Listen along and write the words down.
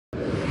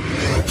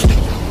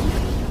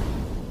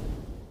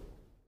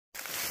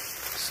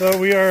So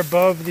we are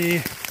above the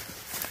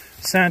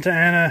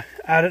Santana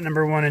adit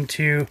number 1 and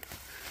 2.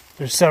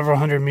 There's several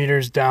hundred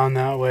meters down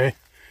that way.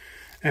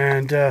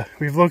 And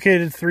we've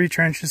located 3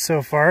 trenches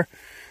so far.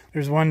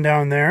 There's one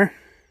down there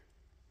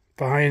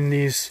behind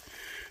these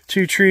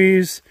 2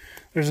 trees.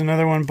 There's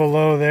another one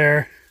below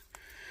there.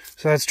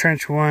 So that's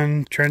trench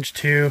 1, trench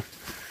 2.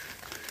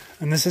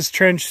 And this is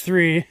trench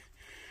 3.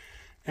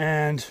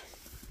 And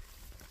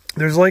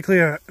there's likely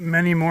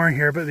many more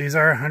here, but these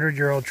are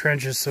 100-year-old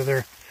trenches, so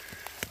they're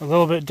a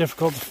little bit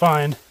difficult to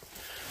find.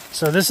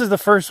 So this is the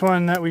first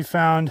one that we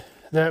found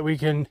that we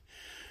can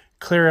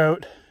clear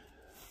out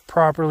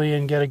properly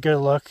and get a good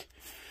look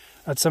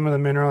at some of the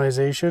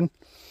mineralization.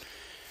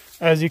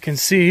 As you can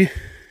see,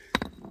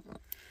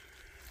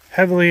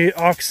 heavily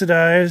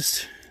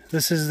oxidized.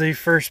 This is the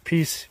first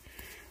piece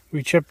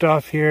we chipped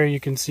off here. You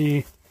can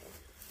see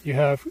you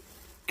have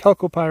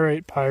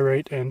chalcopyrite,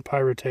 pyrite, and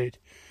pyrrhotite.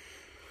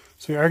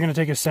 So we are going to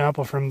take a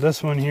sample from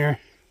this one here.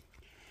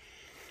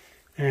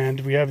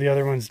 And we have the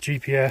other ones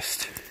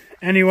GPS'd.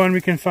 Anyone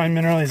we can find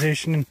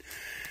mineralization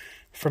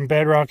from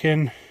bedrock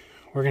in,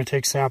 we're going to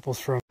take samples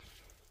from.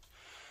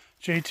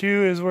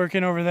 J2 is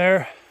working over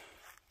there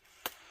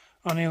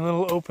on a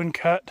little open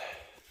cut.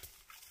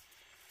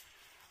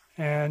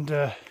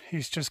 And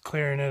he's just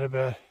clearing it a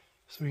bit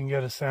so we can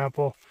get a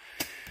sample.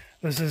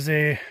 This is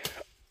a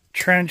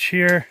trench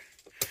here.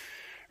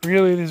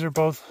 Really, these are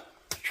both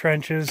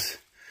trenches.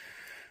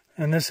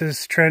 And this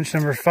is trench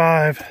number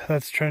 5.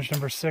 That's trench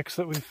number 6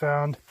 that we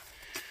found.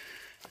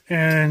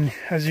 And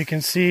as you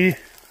can see,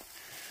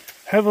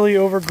 heavily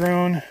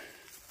overgrown.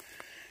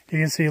 You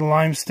can see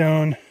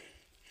limestone.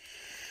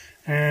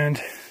 And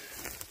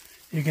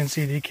you can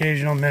see the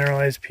occasional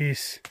mineralized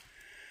piece.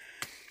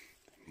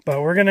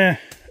 But we're going to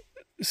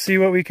see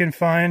what we can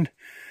find.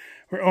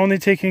 We're only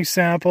taking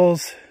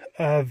samples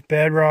of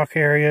bedrock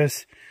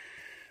areas.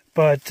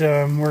 But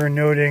we're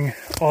noting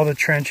all the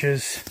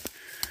trenches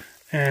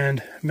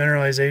and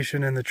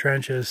mineralization in the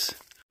trenches.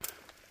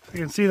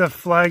 You can see the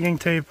flagging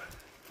tape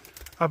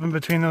up in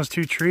between those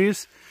 2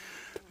 trees.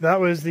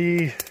 That was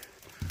the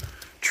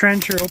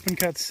trench or open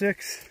cut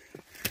 6.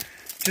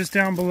 Just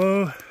down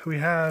below we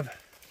have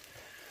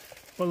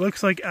what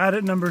looks like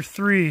adit number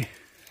 3.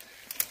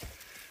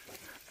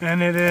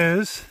 And it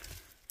is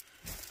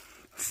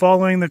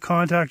following the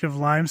contact of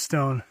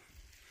limestone.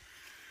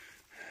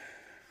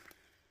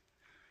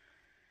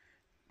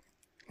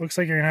 Looks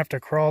like you're gonna have to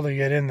crawl to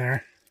get in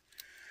there.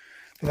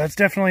 But that's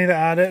definitely the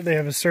adit. They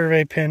have a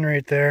survey pin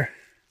right there.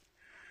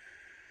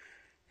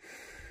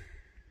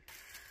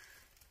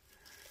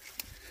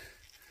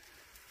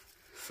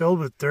 Filled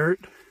with dirt.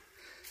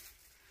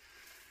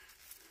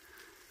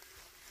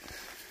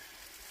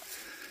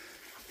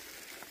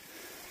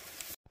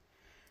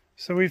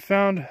 So we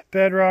found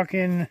bedrock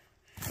in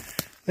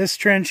this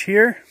trench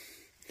here,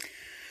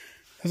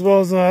 as well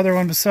as the other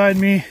one beside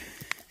me.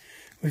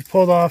 We've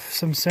pulled off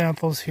some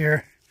samples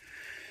here.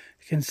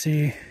 You can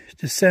see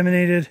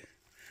disseminated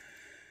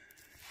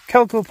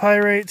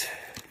chalcopyrite,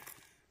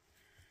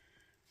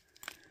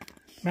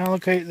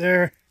 malachite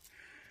there.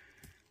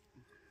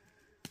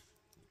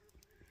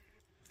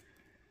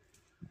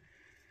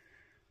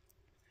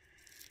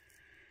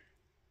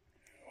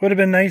 Would have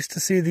been nice to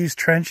see these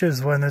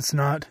trenches when it's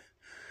not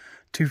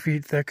 2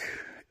 feet thick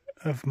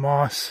of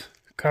moss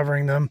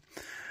covering them.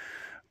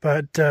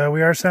 But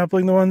we are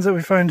sampling the ones that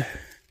we find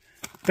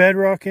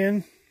bedrock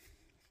in.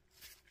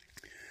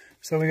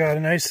 So we got a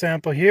nice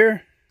sample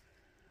here.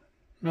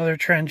 Another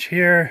trench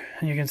here,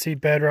 and you can see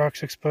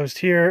bedrocks exposed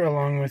here,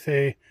 along with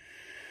a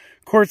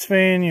quartz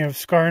vein. You have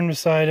skarn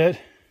beside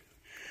it.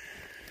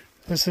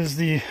 This is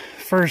the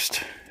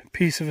first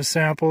piece of a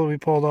sample that we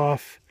pulled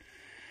off.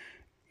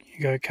 You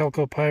got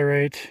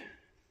chalcopyrite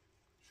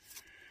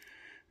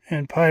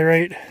and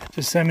pyrite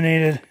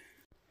disseminated.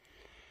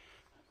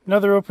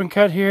 Another open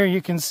cut here.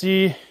 You can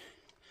see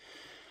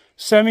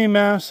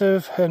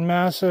semi-massive and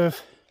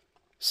massive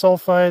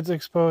sulfides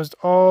exposed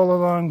all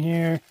along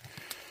here.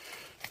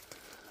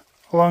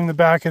 Along the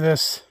back of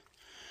this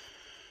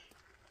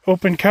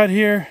open cut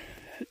here.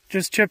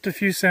 Just chipped a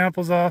few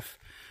samples off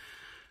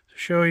to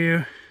show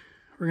you.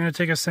 We're going to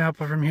take a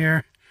sample from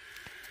here.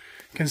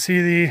 You can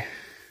see the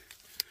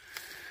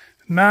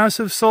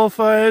massive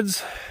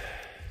sulfides,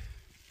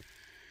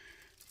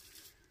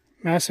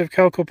 massive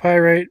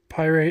chalcopyrite,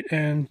 pyrite,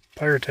 and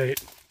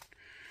pyrrhotite.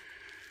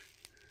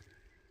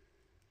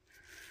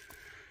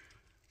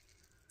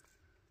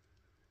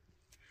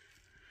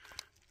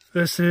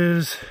 This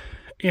is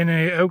in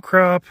a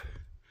outcrop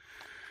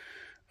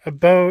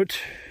about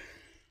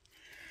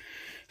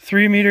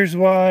 3 meters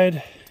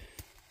wide,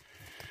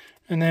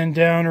 and then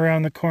down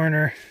around the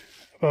corner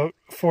about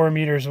 4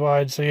 meters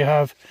wide. So you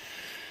have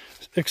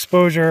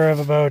exposure of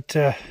about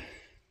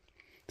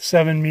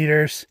 7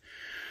 meters.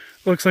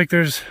 Looks like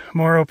there's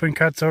more open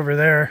cuts over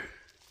there.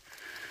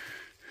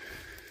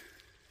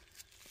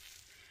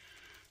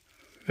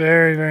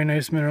 Very, very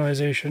nice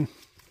mineralization.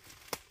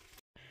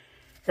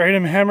 All right,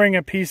 I'm hammering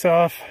a piece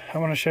off. I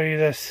want to show you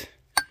this.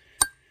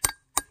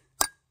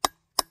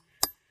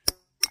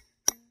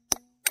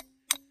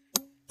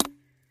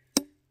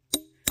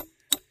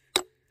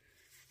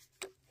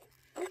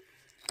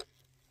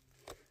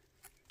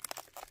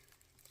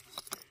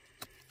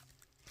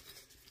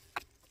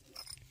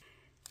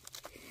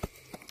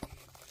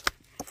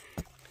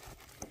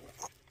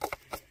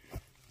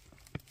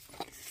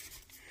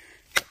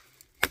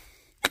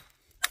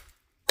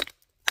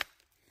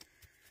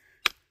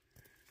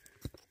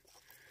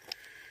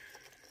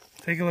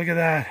 Take a look at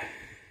that.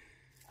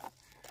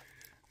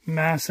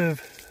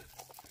 Massive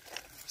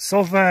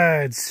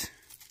sulfides.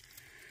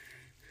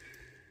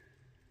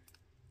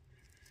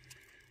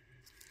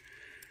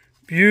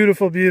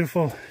 Beautiful,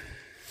 beautiful.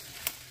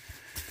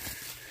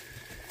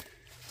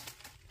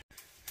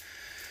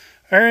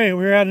 All right,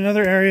 we're at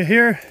another area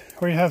here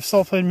where you have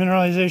sulfide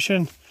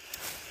mineralization.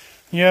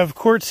 You have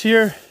quartz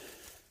here.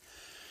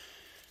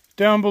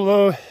 Down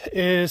below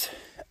is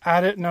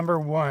adit number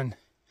 1.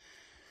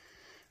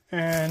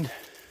 And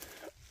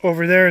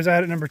over there is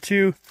adit number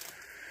 2.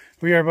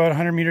 We are about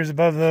 100 meters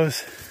above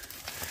those.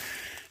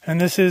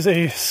 And this is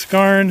a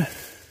skarn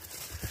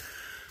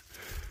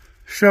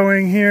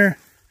showing here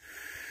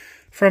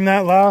from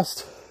that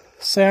last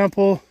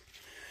sample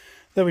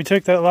that we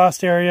took, that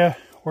last area.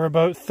 We're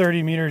about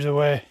 30 meters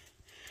away.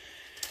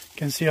 You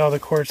can see all the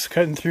quartz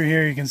cutting through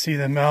here. You can see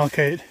the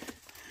malachite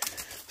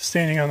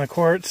staining on the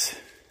quartz.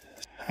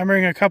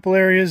 Hammering a couple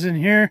areas in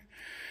here.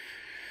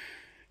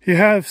 You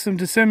have some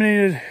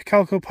disseminated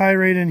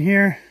chalcopyrite in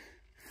here.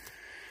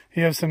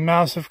 You have some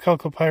massive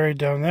chalcopyrite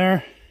down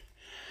there.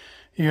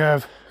 You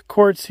have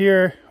quartz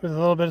here with a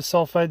little bit of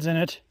sulfides in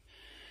it.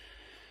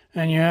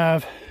 And you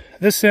have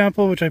this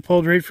sample, which I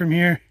pulled right from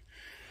here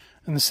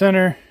in the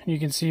center. You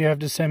can see you have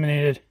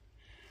disseminated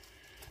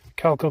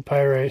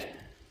chalcopyrite.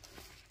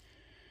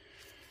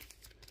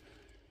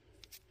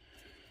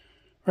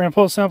 We're going to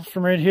pull a sample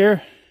from right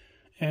here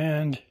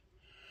and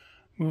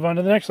move on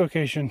to the next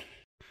location.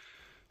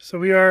 So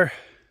we are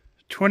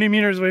 20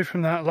 meters away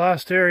from that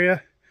last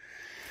area.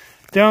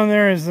 Down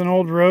there is an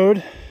old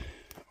road,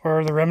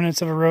 or the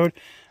remnants of a road.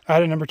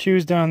 Adit number 2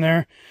 is down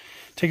there.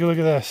 Take a look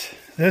at this.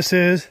 This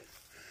is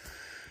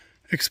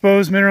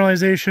exposed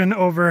mineralization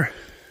over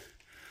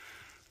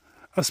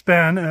a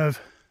span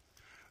of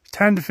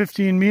 10 to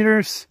 15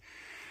 meters.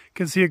 You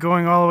can see it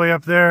going all the way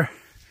up there.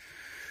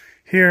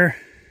 Here,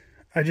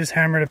 I just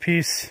hammered a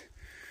piece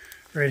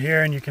right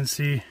here, and you can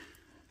see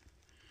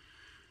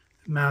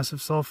massive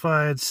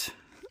sulfides.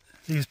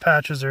 These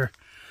patches are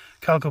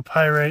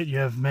chalcopyrite. You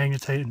have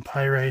magnetite and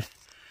pyrite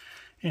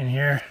in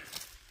here.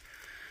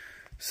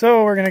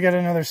 So we're going to get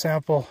another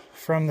sample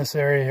from this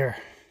area here.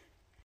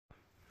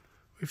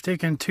 We've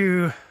taken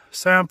 2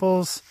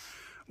 samples,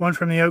 one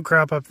from the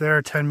outcrop up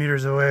there 10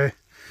 meters away,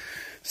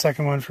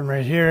 second one from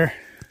right here.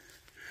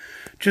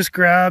 Just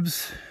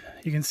grabs.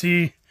 You can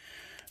see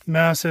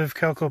massive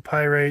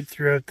chalcopyrite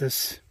throughout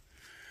this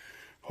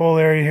whole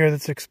area here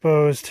that's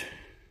exposed.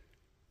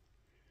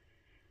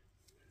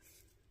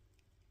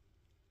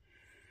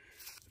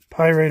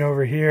 Pyrite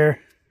over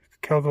here,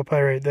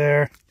 chalcopyrite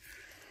there.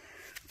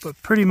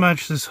 But pretty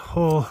much this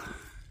whole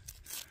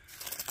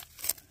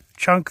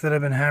chunk that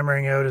I've been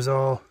hammering out is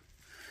all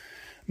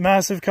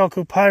massive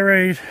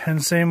chalcopyrite,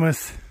 and same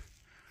with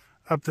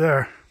up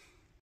there.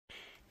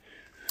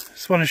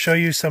 Just want to show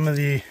you some of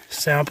the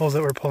samples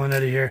that we're pulling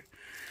out of here.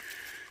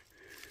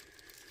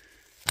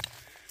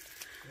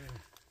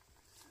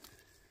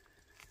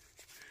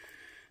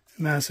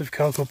 Massive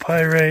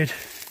chalcopyrite.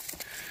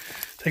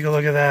 Take a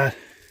look at that.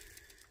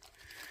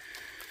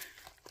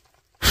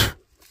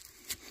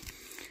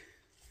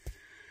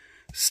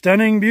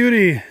 Stunning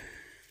beauty.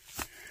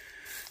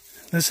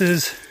 This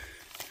is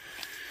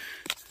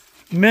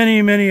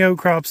many, many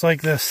outcrops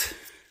like this.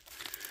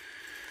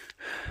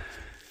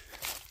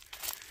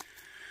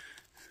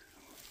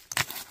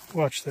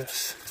 Watch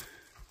this.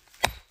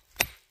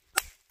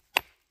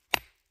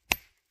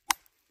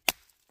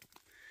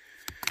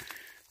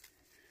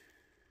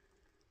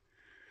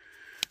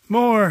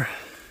 More.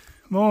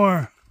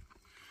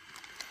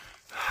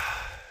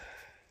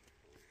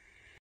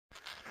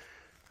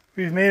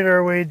 We've made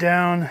our way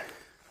down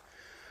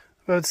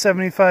about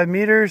 75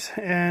 meters,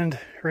 and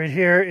right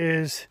here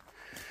is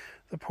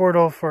the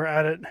portal for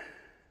adit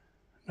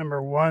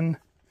number 1.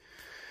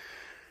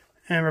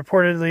 And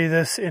reportedly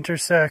this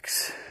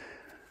intersects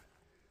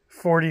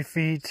 40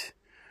 feet,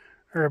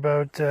 or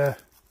about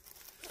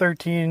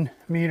 13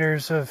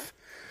 meters of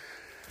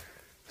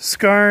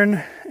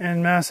skarn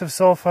and massive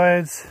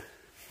sulfides,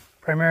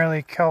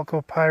 primarily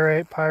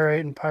chalcopyrite,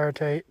 pyrite, and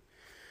pyrrhotite.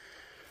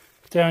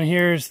 Down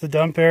here is the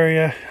dump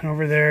area, and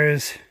over there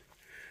is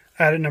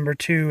adit number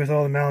 2 with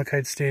all the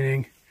malachite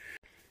staining.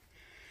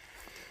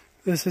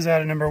 This is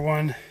adit number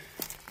 1.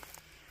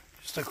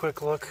 Just a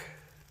quick look.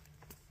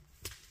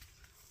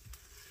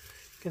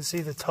 You can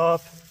see the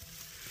top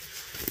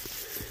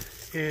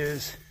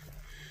is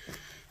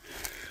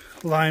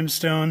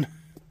limestone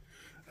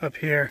up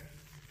here.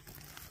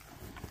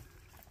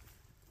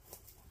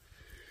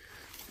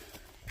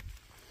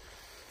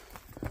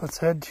 Let's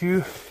head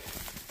to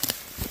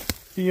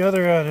the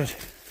other adit.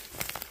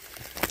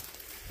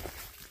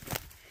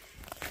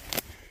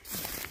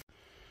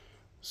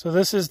 So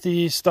this is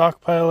the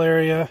stockpile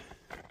area.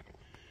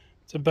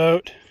 It's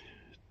about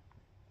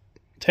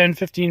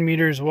 10-15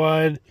 meters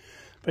wide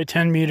by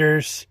 10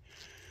 meters.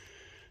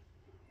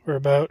 We're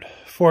about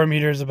 4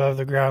 meters above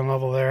the ground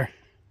level there.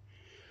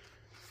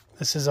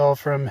 This is all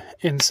from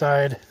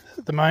inside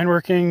the mine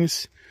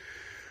workings.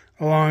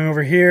 Along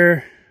over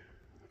here,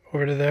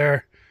 over to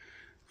there,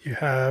 you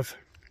have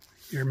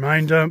your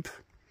mine dump.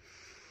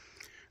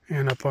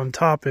 And up on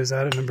top is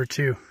adit number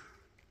 2.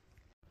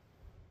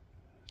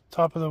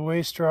 Top of the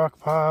waste rock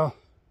pile.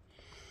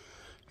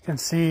 You can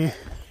see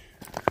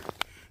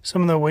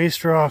some of the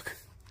waste rock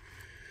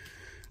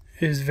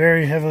is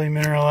very heavily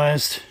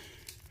mineralized.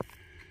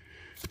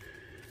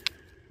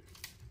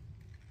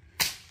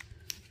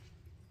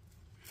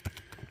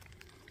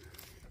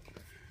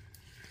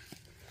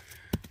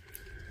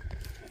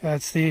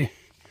 That's the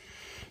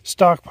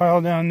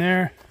stockpile down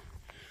there.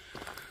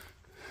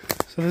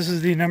 So this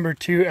is the number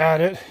 2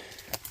 adit.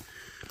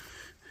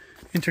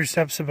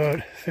 Intercepts about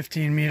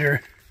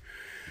 15-meter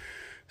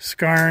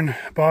skarn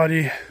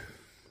body.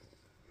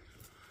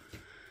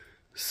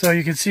 So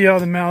you can see all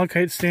the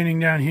malachite staining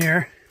down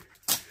here.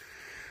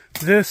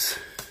 This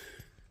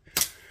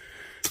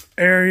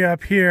area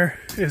up here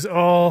is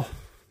all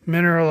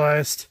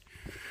mineralized.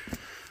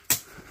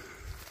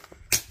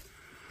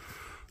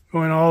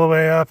 Going all the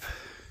way up.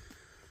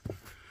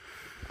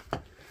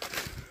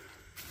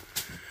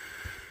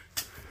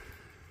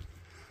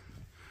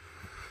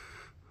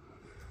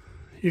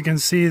 You can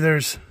see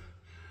there's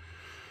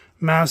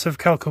massive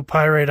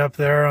chalcopyrite up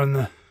there on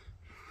the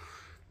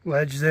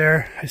ledge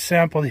there. I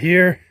sampled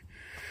here.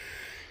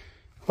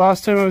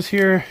 Last time I was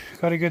here,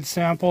 got a good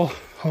sample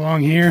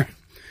along here.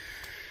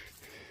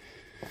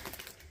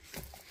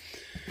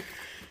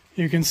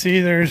 You can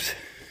see there's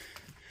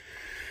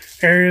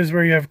areas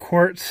where you have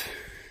quartz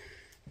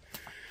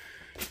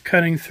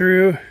cutting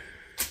through.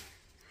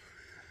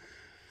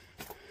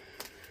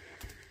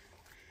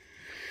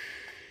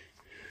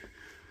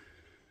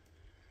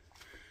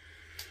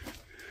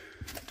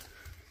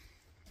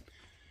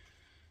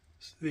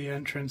 The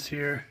entrance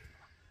here.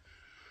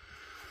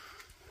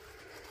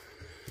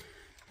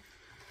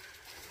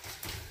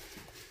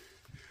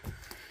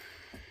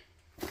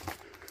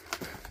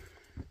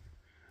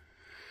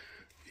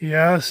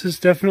 Yeah, this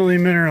is definitely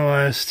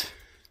mineralized.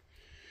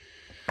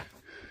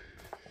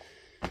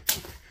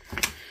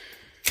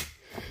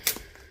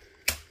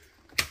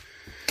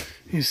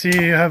 You see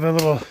you have a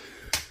little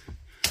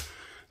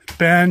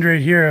band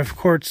right here of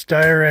quartz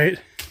diorite,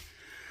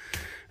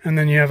 and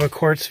then you have a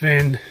quartz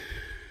vein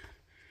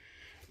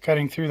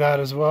cutting through that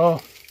as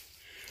well.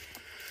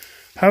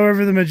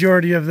 However, the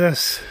majority of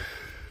this,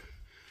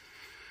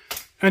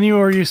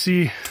 anywhere you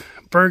see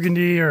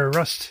burgundy or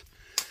rust,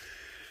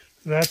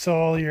 that's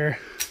all your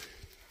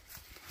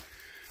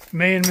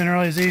main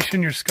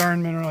mineralization, your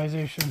skarn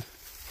mineralization.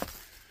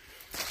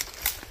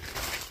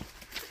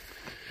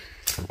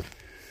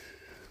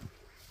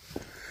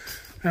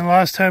 And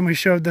last time we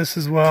showed this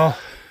as well,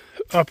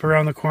 up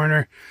around the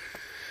corner,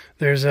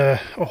 there's a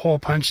hole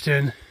punched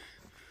in.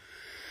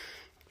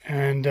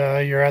 And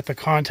you're at the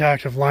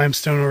contact of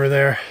limestone over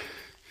there.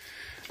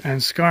 And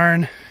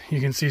skarn,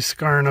 you can see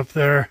skarn up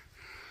there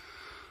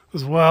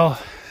as well.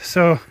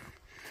 So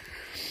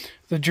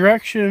the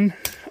direction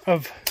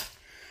of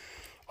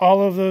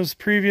all of those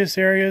previous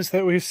areas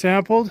that we've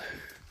sampled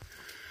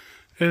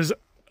is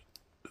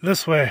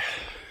this way.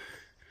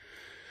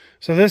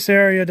 So this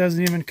area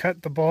doesn't even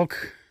cut the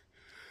bulk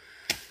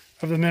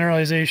of the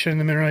mineralization.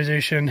 The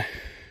mineralization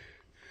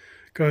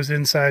goes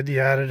inside the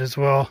adit as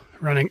well,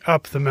 running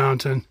up the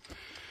mountain.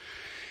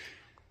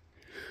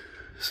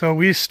 So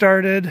we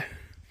started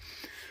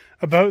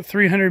about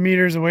 300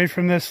 meters away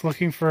from this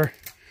looking for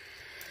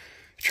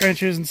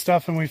trenches and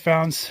stuff, and we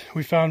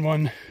found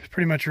one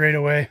pretty much right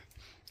away.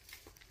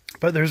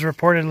 But there's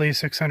reportedly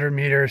 600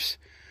 meters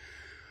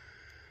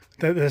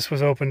that this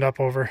was opened up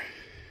over.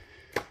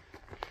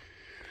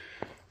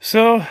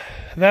 So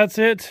that's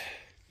it.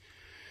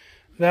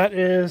 That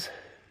is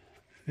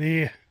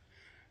the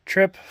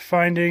trip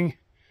finding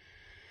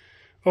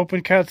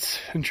open cuts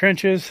and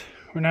trenches.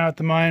 We're now at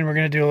the mine. We're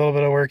going to do a little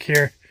bit of work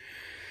here,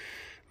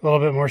 a little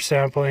bit more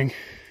sampling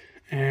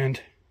and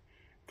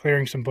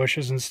clearing some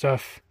bushes and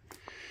stuff.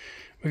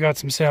 We got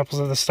some samples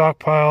of the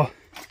stockpile.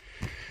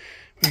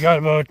 We got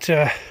about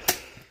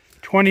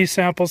 20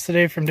 samples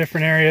today from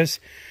different areas.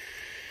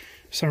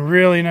 Some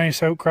really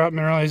nice outcrop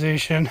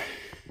mineralization.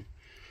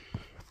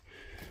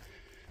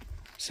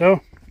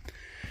 So,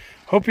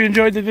 hope you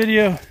enjoyed the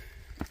video.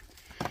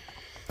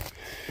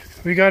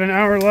 We got an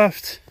hour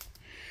left,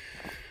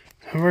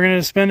 and we're going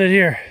to spend it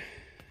here.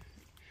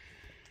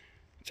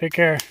 Take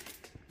care.